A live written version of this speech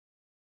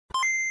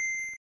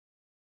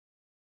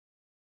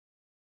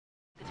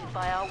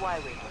by our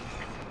Y-Wing.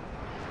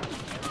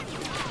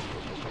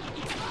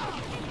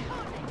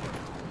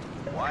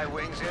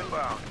 Y-Wings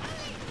inbound.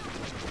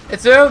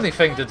 It's the only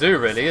thing to do,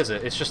 really, is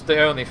it? It's just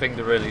the only thing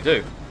to really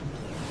do.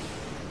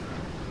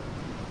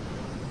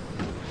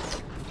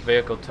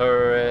 Vehicle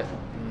turret.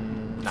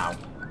 No.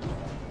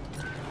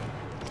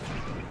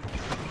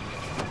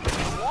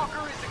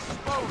 Walker is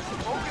exposed.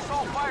 Focus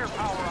all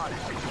firepower on it.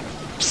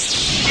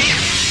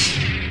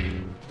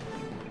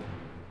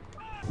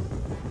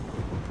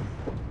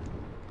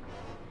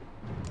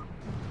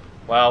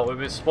 Well, we've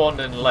been spawned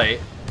in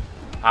late,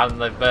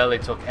 and they've barely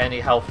took any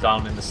health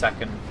down in the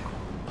second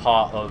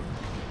part of,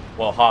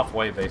 well,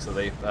 halfway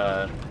basically,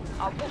 of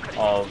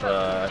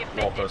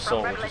Walker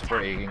Assault, which is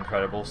pretty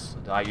incredible.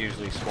 I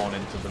usually spawn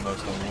into the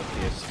most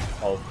unluckiest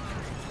of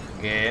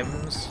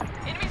games.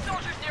 Enemy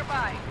soldiers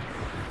nearby.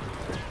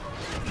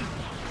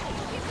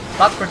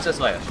 That's Princess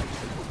Leia.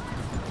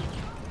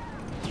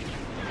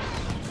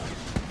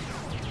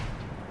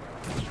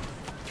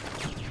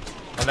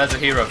 And there's a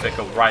hero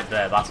picker right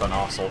there. That's an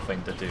arsehole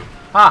thing to do.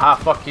 Haha,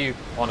 fuck you,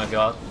 Honor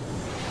Guard.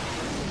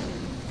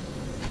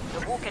 The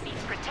Walker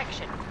needs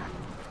protection.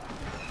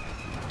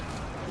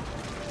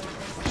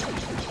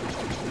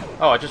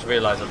 Oh, I just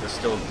realised that they're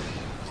still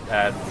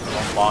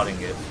bombarding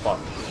it. Fuck.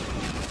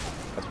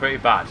 That's pretty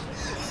bad.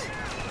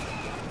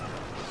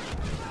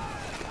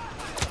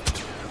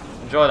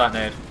 Enjoy that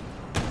nade.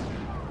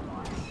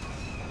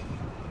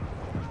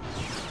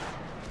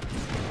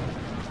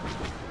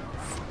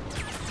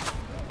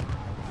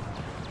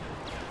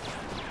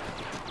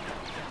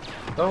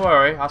 Don't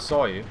worry, I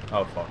saw you.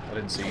 Oh fuck, I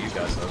didn't see you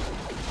guys though.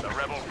 The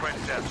rebel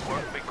princess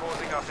won't be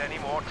causing us any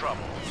more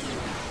trouble.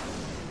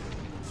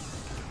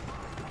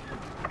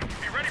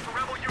 Be ready for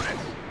rebel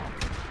units.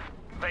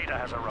 Vader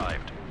has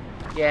arrived.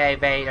 Yay,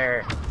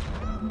 Vader!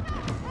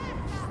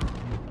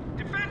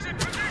 Defensive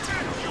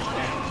position!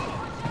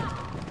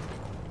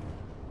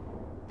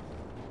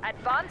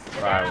 Advance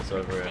to Right, their it's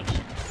over here.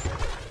 station.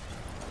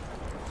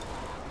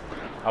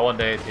 I want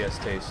the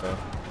ATST, so.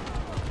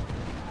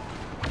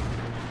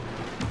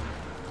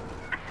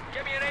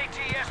 Give me an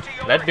ATST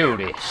over Let's do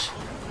here. this.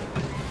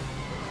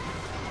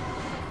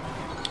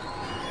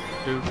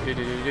 Do.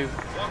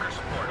 Walker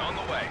support on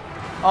the way.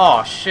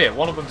 Oh shit,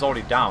 one of them's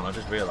already down, I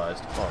just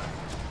realised. Fuck.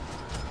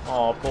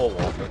 Oh, poor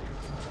Walker.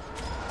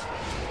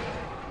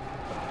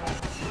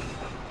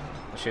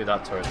 I'll shoot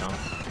that turret down.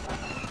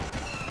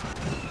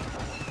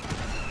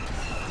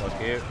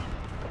 Fuck you.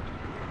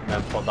 And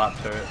then put that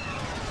turret.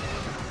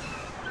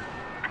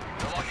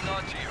 They're locking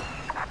on to you.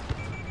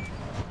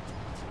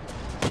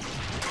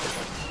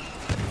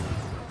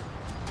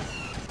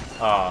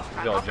 Ah,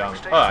 you got a jump.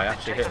 Oh, I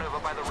actually hit him. Over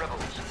by the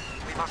rebels.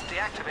 We must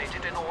deactivate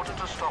it in order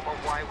to stop a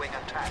Y-wing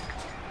attack.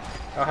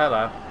 Oh,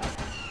 hello.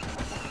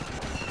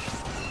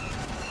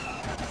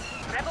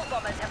 Rebel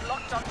bombers have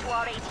locked onto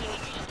our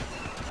AT-AT.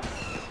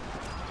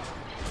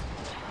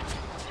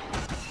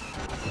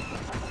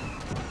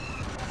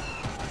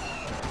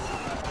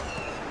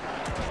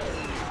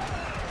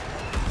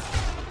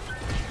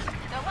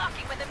 They're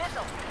locking with the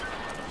missile.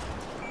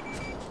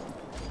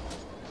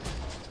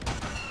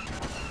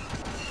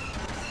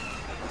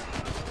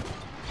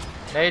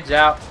 Nades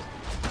out.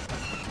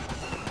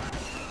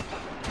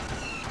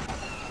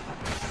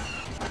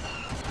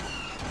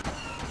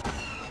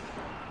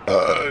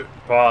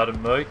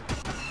 Pardon me.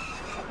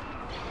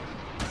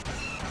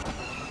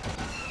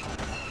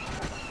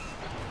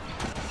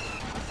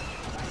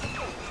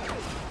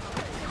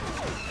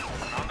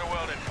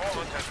 Underworld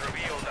informant has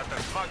revealed that the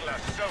smuggler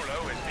Solo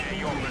is near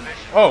your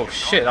position. Oh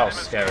shit, that was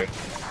scary.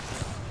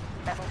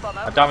 Rebel bomber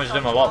I damaged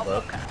him a lot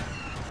though. Walker.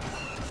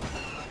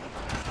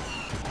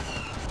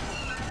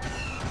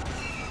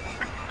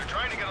 They're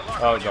trying to get a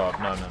lock Oh on you. god,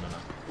 no.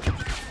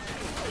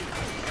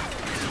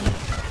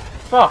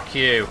 Fuck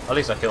you. At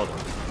least I killed him.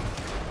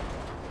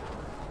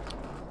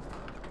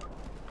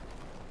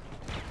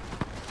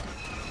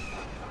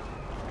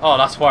 Oh,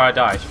 that's where I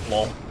died.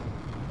 Lol.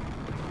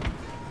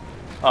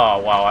 Oh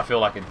wow, I feel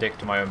like a dick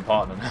to my own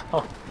partner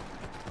now.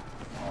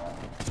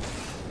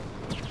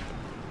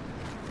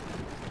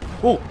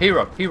 Ooh,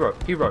 hero.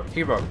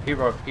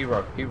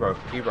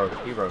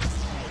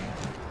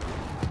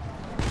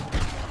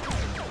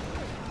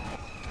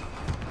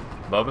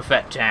 Boba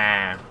Fett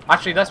time.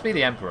 Actually, let's be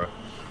the Emperor.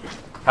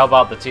 How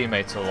about the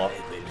teammates a lot?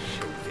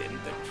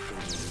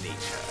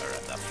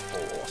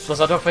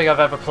 Plus, I don't think I've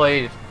ever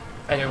played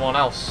anyone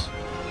else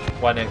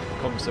when it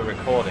comes to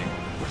recording.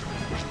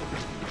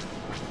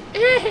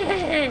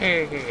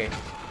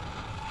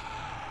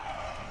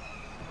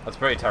 That's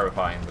pretty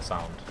terrifying, the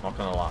sound, not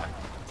gonna lie.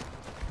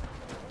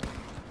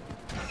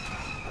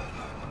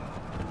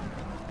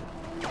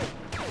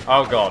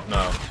 Oh god,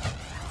 no.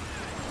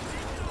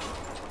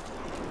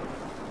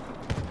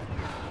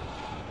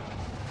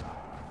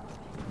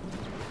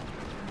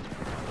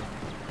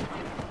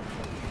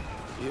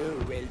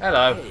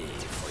 Hello.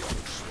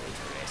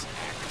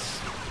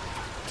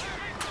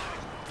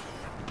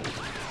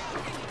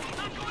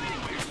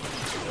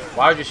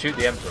 Why would you shoot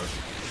the Emperor?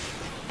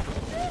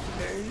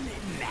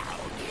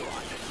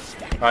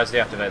 Where's the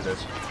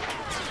activators?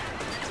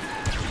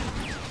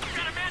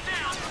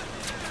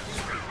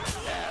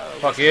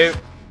 Fuck you.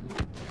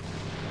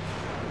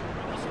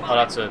 Oh,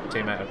 that's a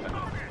teammate. Okay.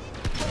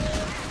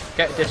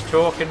 Get this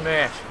talking,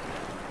 mate.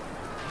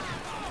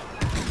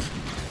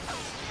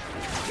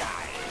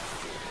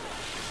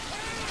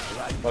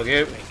 Fuck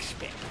you.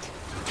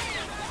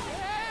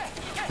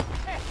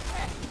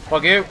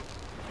 Fuck you.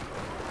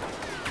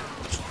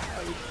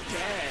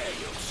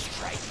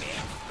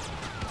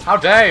 How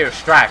dare you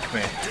strike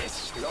me?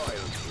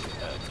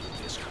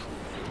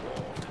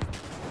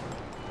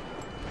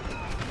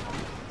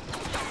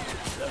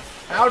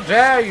 How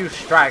dare you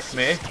strike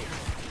me?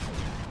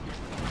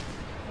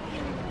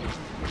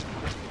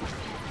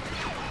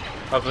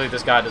 Hopefully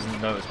this guy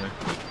doesn't notice me.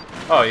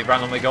 Oh, he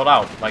randomly got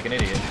out like an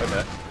idiot.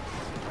 Okay.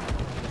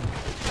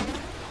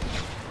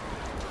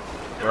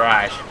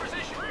 Right.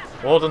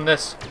 Holding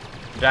this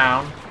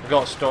down. We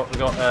got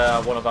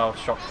one of our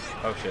shots.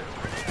 Oh shit.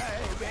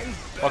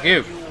 Fuck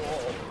you.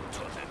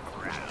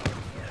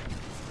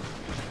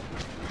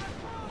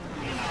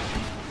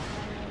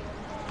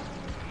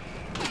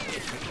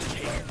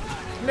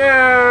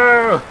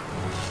 No!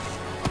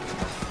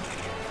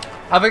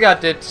 I think I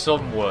did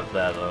some work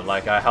there though,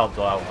 like I helped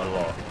out a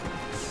lot.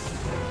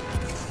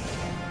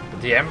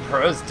 But the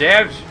Emperor's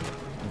dead!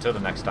 Until the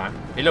next time.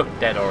 He looked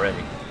dead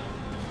already.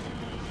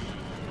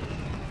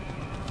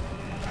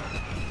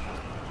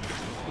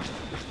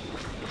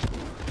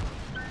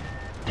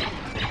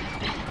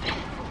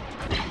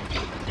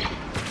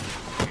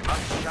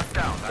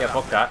 Yeah,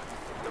 fuck that.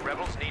 The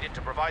rebels needed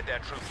to provide their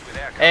troops with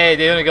air. Hey,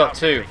 they only got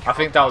 2. I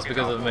think that was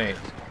because of me.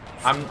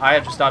 I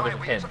had just had a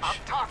pinch.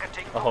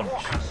 A hunch.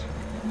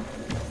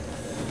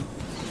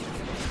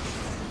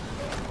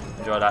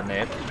 Enjoy that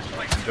nade.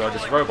 Enjoy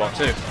this robot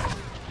too.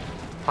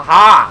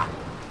 Haha!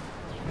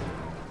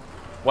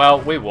 Well,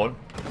 we won.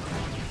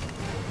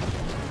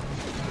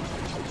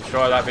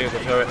 Destroy that vehicle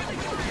turret.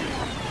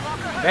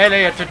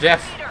 Melee it to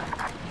death.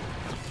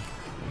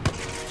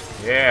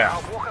 Yeah.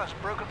 Our Walker has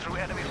broken through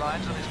enemy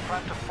lines and is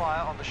primed to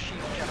fire on the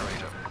shield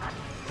generator.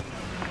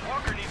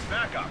 Walker needs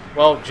backup.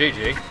 Well,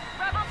 GG.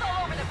 Rebels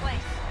all over the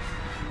place.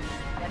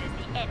 That is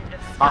the end of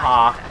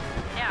Haha.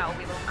 Now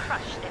we will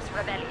crush this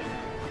rebellion.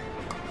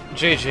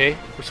 GG.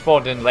 We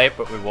spawned in late,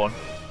 but we won.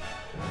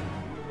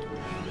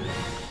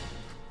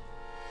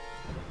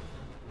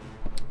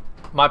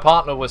 My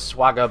partner was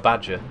Swagger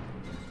Badger.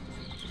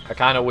 I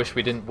kind of wish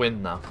we didn't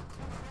win now.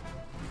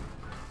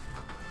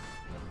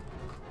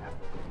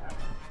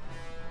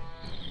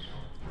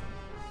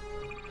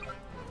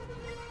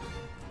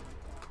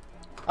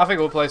 I think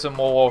we'll play some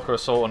more Walker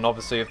Assault, and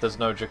obviously if there's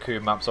no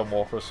Jakku maps on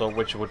Walker Assault,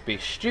 which would be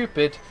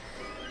stupid,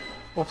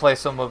 we'll play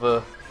some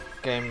other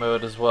game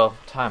mode as well.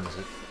 What time is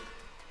it?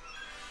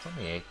 It's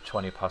only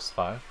 20 past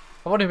 5.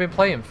 I've only been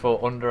playing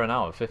for under an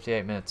hour,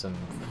 58 minutes and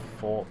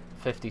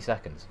 50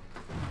 seconds.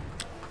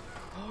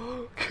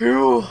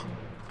 Cool!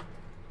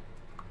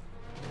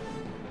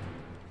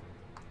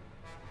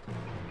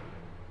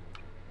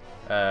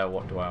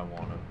 What do I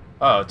want to...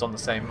 Oh, it's on the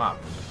same map.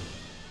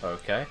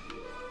 Okay.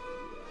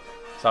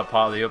 Is that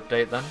part of the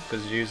update then?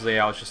 Because usually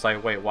I was just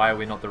like, wait, why are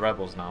we not the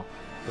rebels now?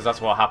 Because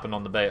that's what happened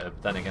on the beta.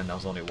 But then again, there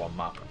was only one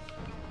map.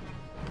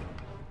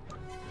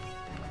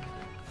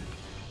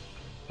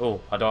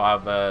 Oh, I don't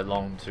have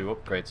long to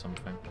upgrade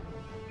something.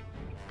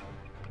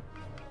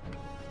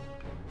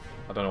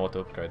 I don't know what to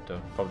upgrade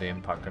though. Probably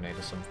impact grenade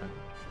or something.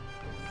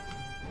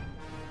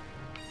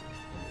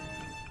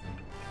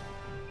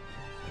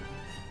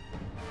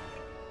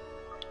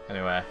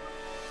 Anyway.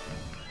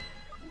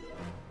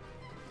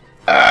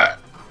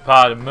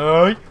 Pardon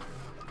me.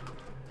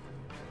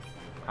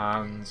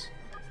 And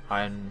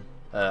iron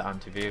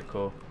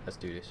anti-vehicle. Let's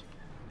do this.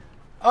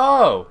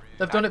 Oh,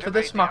 they've done it for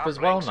this map as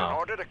well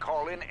now.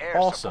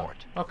 Awesome.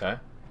 Okay.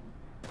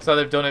 So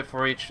they've done it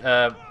for each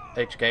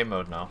game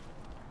mode now.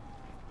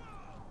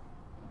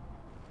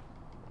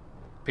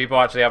 People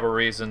actually have a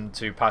reason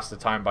to pass the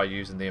time by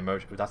using the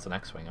emoji. Ooh, that's an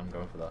X-wing. I'm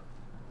going for that.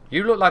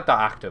 You look like that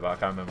actor, but I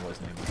can't remember what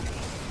his name is.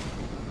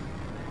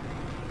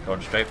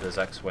 Going straight for this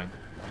X-wing.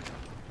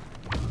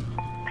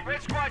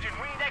 Red Squadron,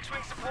 we need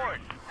X-wing support.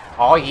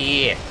 Oh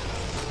yeah!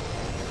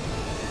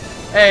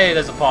 Hey,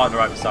 there's a partner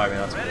right beside me.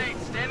 That's Red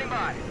cool. 8, standing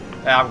by.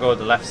 Yeah, I'm going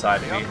to the left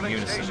side and be in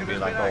unison and be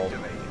like all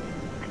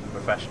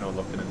professional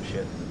looking and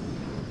shit.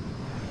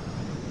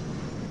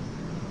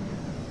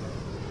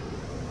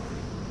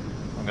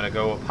 I'm gonna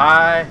go up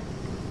high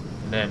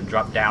and then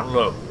drop down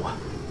low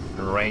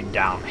and rain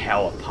down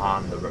hell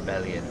upon the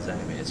rebellion's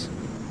enemies.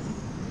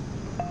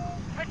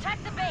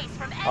 Protect the base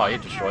from Oh, enemy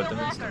you destroyed them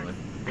Imperial instantly,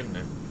 workers. didn't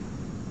you?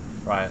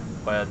 Right,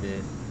 where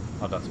the...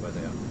 Oh, that's where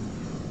they are.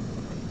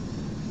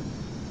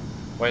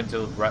 Wait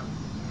until rep...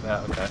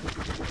 Yeah, okay.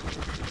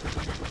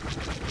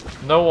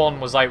 No one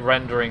was like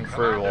rendering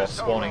through or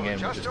spawning in,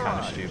 which is kind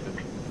of stupid.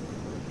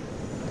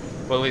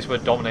 Well, at least we're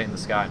dominating the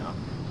sky now.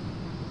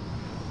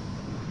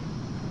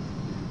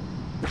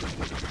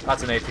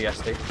 That's an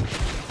ATSD.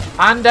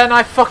 And then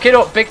I fuck it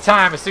up big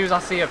time as soon as I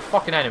see a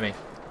fucking enemy.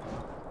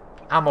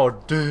 Ammo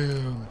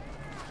doom.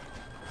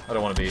 I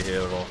don't want to be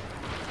here at all.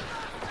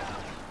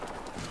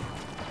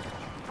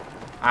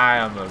 I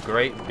am a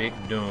great big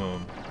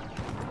doom.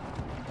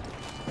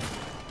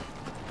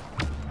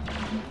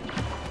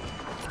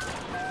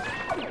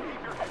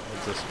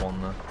 this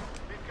one though.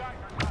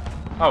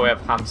 Oh, we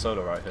have Han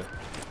Solo right here.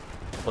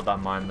 Put that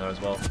mine there as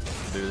well.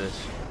 Do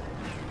this.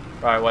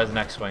 Right, where's an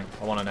X-Wing?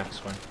 I want an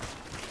X-Wing.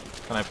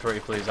 Can I pretty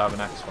please have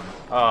an X-Wing?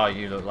 Oh,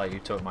 you look like you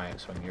took my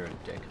X-Wing. You're a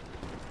dick.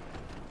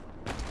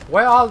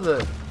 Where are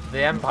the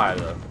Empire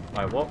though?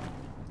 Like what?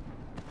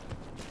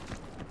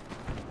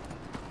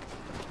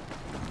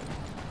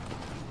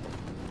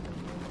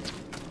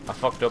 I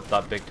fucked up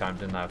that big time,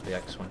 didn't I, with the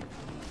X-Wing?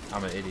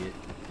 I'm an idiot.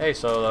 Hey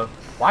Solo.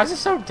 Why is it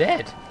so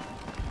dead?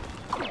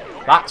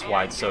 That's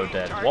why it's so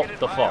dead. What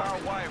the fuck?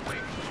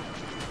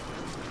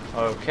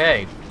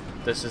 Okay.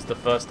 This is the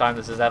first time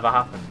this has ever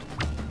happened.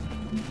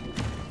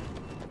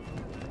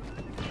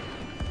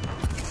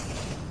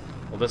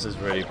 Well, this is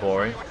really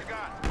boring.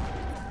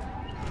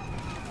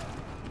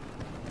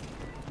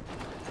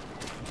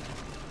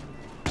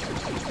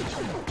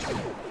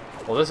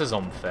 Well, this is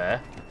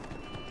unfair.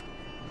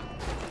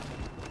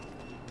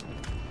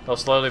 They'll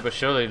slowly but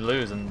surely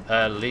lose and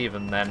leave,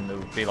 and then it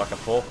would be like a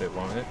forfeit,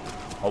 won't it?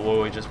 Or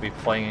will we just be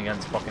playing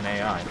against fucking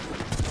AI?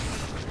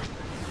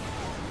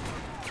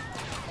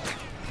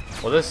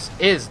 Well, this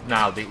is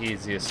now the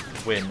easiest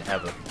win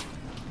ever.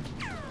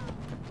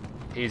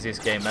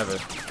 Easiest game ever.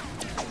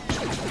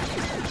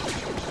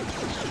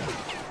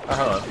 Oh,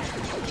 hello.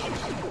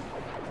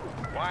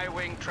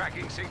 Y-wing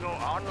tracking signal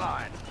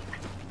online.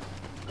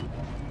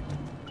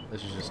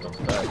 This is just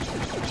unfair.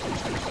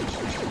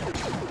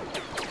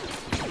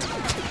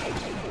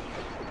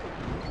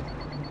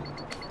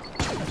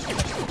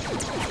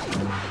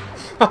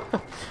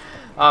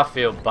 I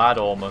feel bad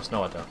almost.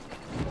 No, I don't.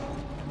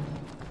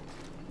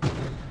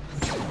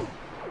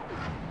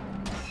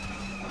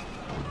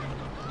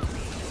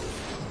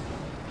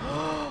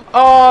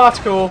 Oh, that's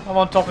cool. I'm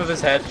on top of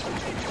his head.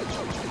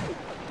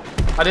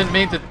 I didn't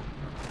mean to.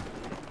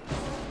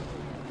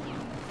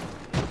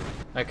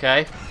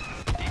 Okay.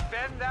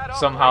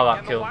 Somehow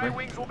that killed me.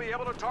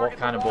 What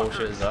kind of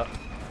bullshit is that?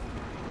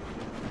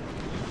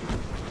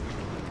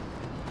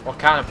 What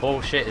kind of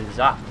bullshit is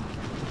that?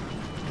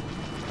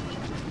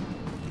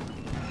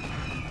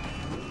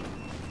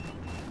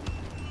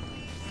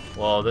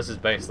 Well, this is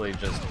basically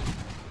just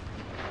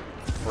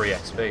free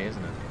XP,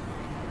 isn't it?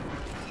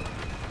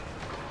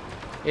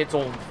 It's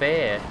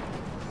unfair.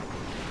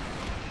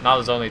 Now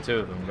there's only 2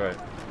 of them, great.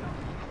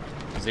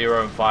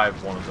 0 and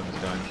 5, one of them is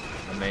going.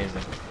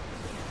 Amazing.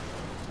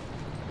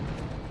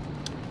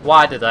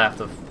 Why did I have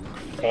to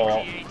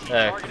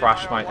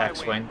crash my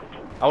X-Wing?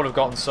 I would have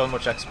gotten so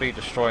much XP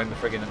destroying the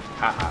friggin'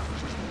 hat.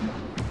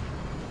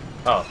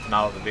 Oh,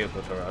 now the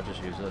vehicle turret, I'll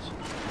just use this.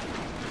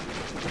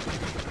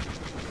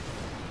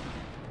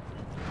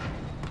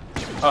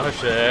 Oh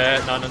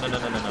shit, no.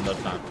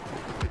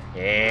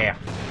 Yeah.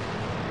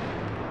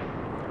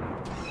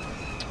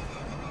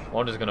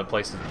 Well, I'm just gonna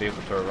place the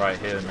vehicle turret right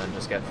here and then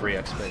just get free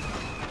XP.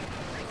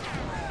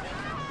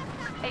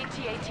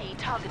 AT-AT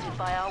targeted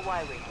by our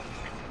Y-wing.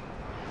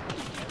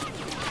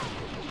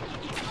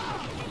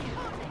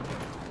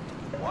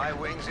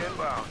 Y-wings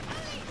inbound.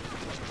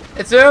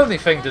 It's the only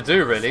thing to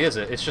do, really, is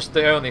it? It's just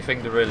the only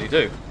thing to really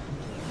do.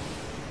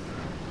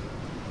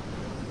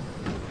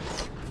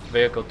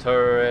 Vehicle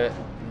turret.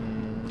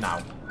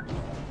 No.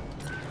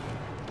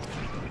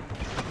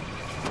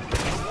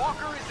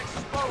 Walker is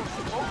exposed.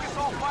 Focus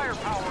all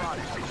firepower on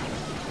it.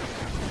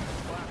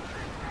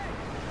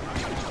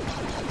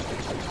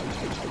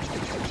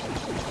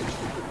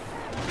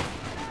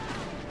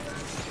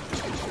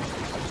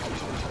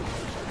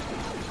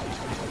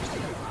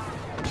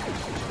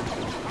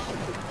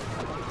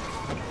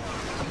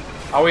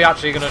 Are we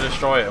actually going to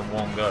destroy it in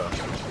one go?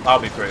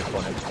 That'll be pretty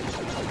funny.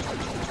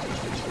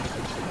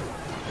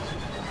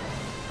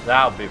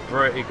 That'll be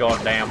pretty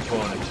goddamn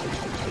funny.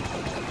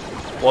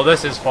 Well,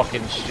 this is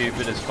fucking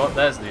stupid as fuck.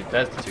 There's the 2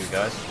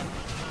 guys.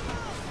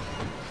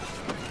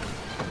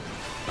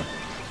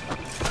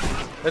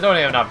 They don't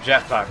even have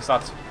jetpacks.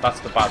 That's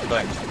the bad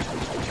thing.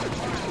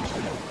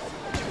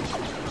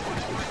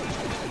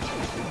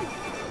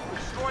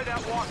 Destroy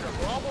that walker.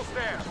 We're almost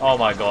there. Oh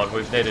my god,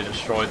 we've nearly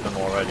destroyed them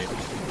already.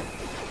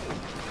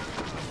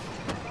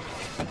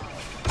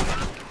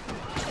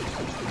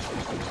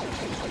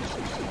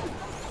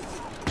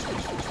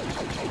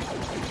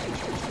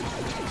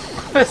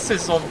 This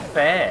is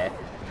unfair.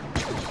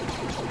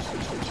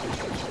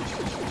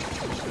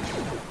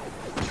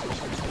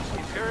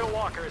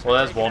 Well,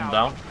 there's one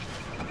down.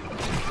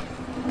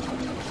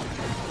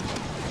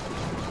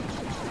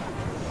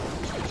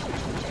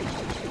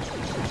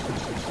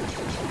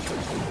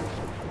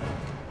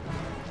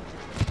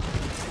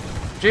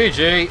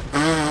 GG.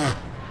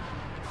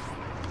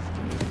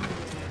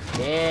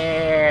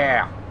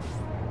 Yeah.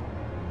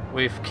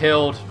 We've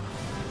killed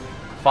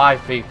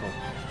 5 people.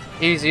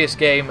 Easiest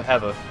game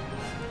ever.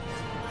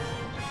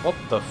 What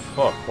the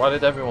fuck? Why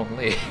did everyone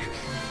leave?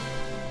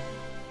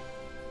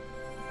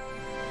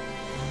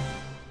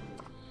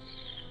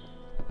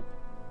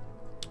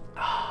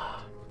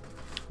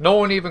 No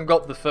one even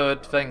got the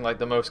 3rd thing, like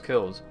the most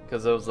kills,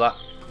 because there was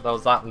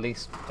that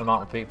least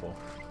amount of people.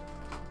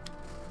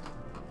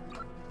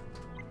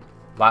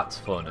 That's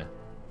funny.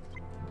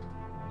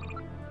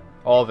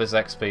 All of his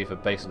XP for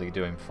basically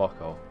doing fuck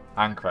all.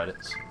 And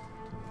credits.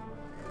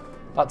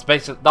 That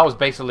was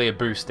basically a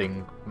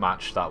boosting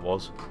match, that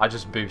was. I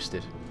just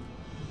boosted.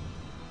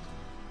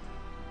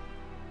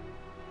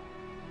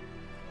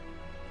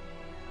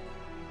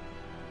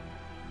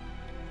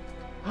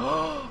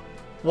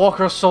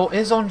 Walker Assault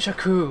is on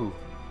Jakku!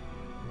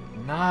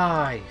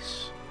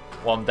 Nice!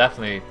 Well, I'm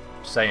definitely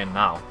saying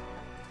now.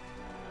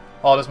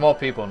 Oh, there's more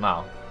people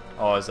now.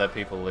 Oh, is there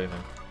people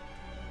leaving?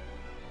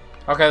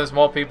 Okay, there's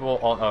more people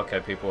on... Okay,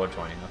 people are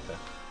joining. Okay.